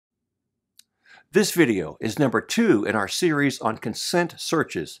This video is number 2 in our series on consent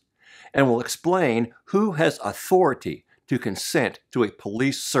searches and will explain who has authority to consent to a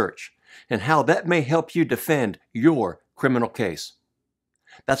police search and how that may help you defend your criminal case.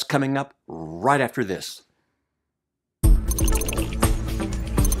 That's coming up right after this.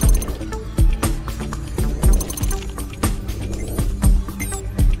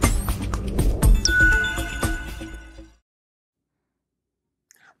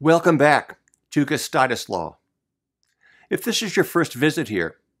 Welcome back to Gustitislaw. If this is your first visit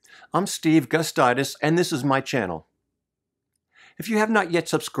here, I'm Steve Gustitis and this is my channel. If you have not yet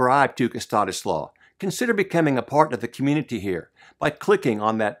subscribed to Gustitislaw, consider becoming a part of the community here by clicking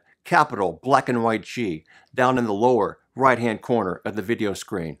on that capital black and white G down in the lower right-hand corner of the video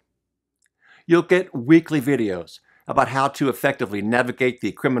screen. You'll get weekly videos about how to effectively navigate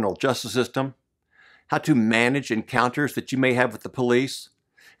the criminal justice system, how to manage encounters that you may have with the police,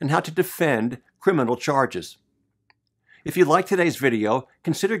 and how to defend criminal charges. If you like today's video,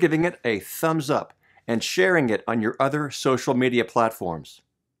 consider giving it a thumbs up and sharing it on your other social media platforms.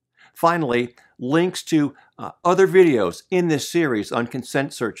 Finally, links to other videos in this series on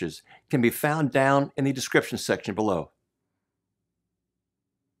consent searches can be found down in the description section below.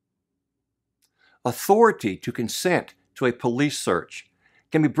 Authority to consent to a police search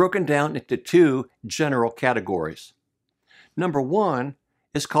can be broken down into 2 general categories. Number 1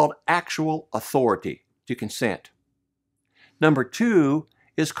 is called actual authority to consent. Number 2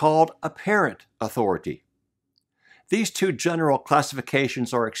 is called apparent authority. These 2 general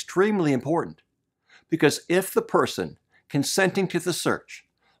classifications are extremely important because if the person consenting to the search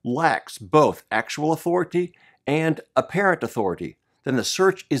lacks both actual authority and apparent authority, then the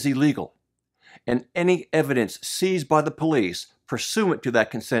search is illegal, and any evidence seized by the police pursuant to that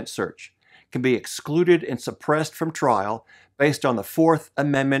consent search can be excluded and suppressed from trial based on the Fourth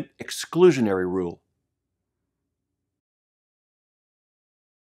Amendment exclusionary rule.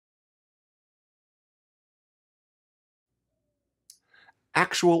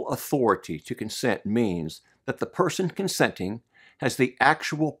 Actual authority to consent means that the person consenting has the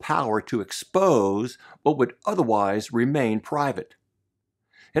actual power to expose what would otherwise remain private.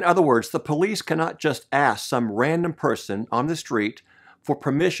 In other words, the police cannot just ask some random person on the street for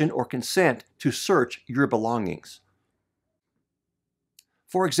permission or consent to search your belongings.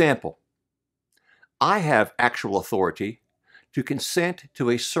 For example, I have actual authority to consent to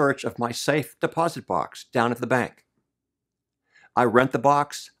a search of my safe deposit box down at the bank. I rent the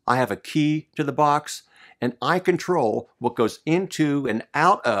box, I have a key to the box, and I control what goes into and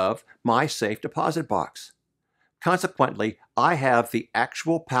out of my safe deposit box. Consequently, I have the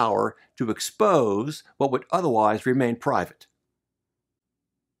actual power to expose what would otherwise remain private.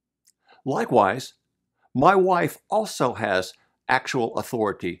 Likewise, my wife also has actual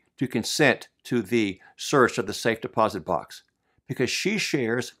authority to consent to the search of the safe deposit box because she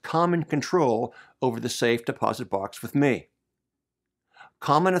shares common control over the safe deposit box with me.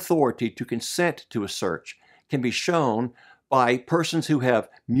 Common authority to consent to a search can be shown by persons who have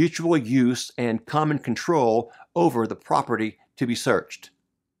mutual use and common control over the property to be searched.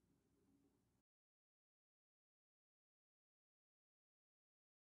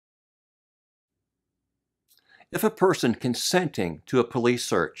 If a person consenting to a police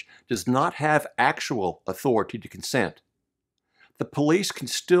search does not have actual authority to consent, the police can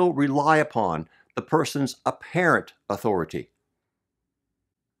still rely upon the person's apparent authority.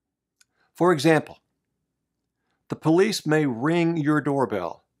 For example, the police may ring your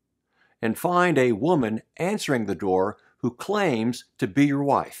doorbell and find a woman answering the door who claims to be your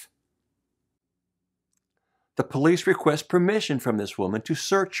wife. The police request permission from this woman to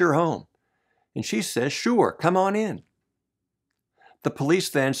search your home, and she says, "Sure, come on in." The police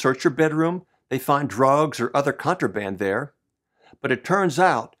then search your bedroom, they find drugs or other contraband there, but it turns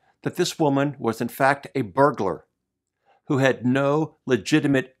out that this woman was in fact a burglar who had no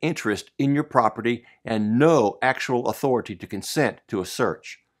legitimate interest in your property and no actual authority to consent to a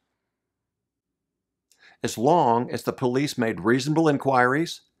search. As long as the police made reasonable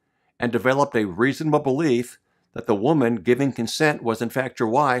inquiries and developed a reasonable belief that the woman giving consent was in fact your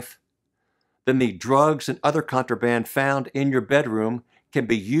wife, then the drugs and other contraband found in your bedroom can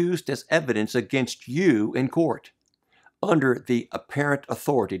be used as evidence against you in court under the apparent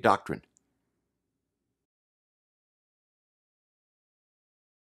authority doctrine.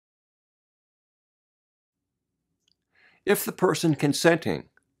 If the person consenting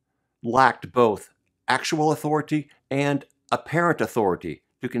lacked both actual authority and apparent authority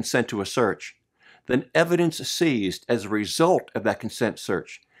to consent to a search, then evidence seized as a result of that consent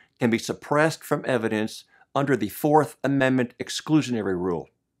search can be suppressed from evidence under the Fourth Amendment exclusionary rule.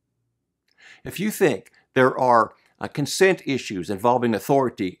 If you think there are consent issues involving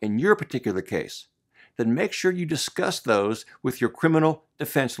authority in your particular case, then make sure you discuss those with your criminal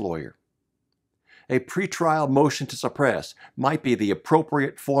defense lawyer. A pretrial motion to suppress might be the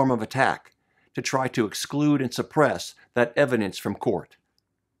appropriate form of attack to try to exclude and suppress that evidence from court.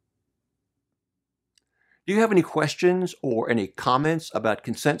 Do you have any questions or any comments about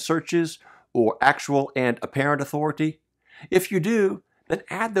consent searches or actual and apparent authority? If you do, then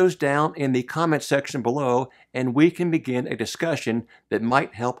add those down in the comment section below and we can begin a discussion that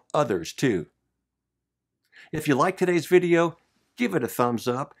might help others too. If you like today's video, give it a thumbs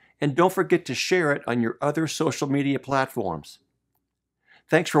up and don't forget to share it on your other social media platforms.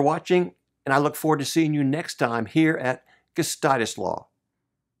 Thanks for watching, and I look forward to seeing you next time here at Gustitislaw.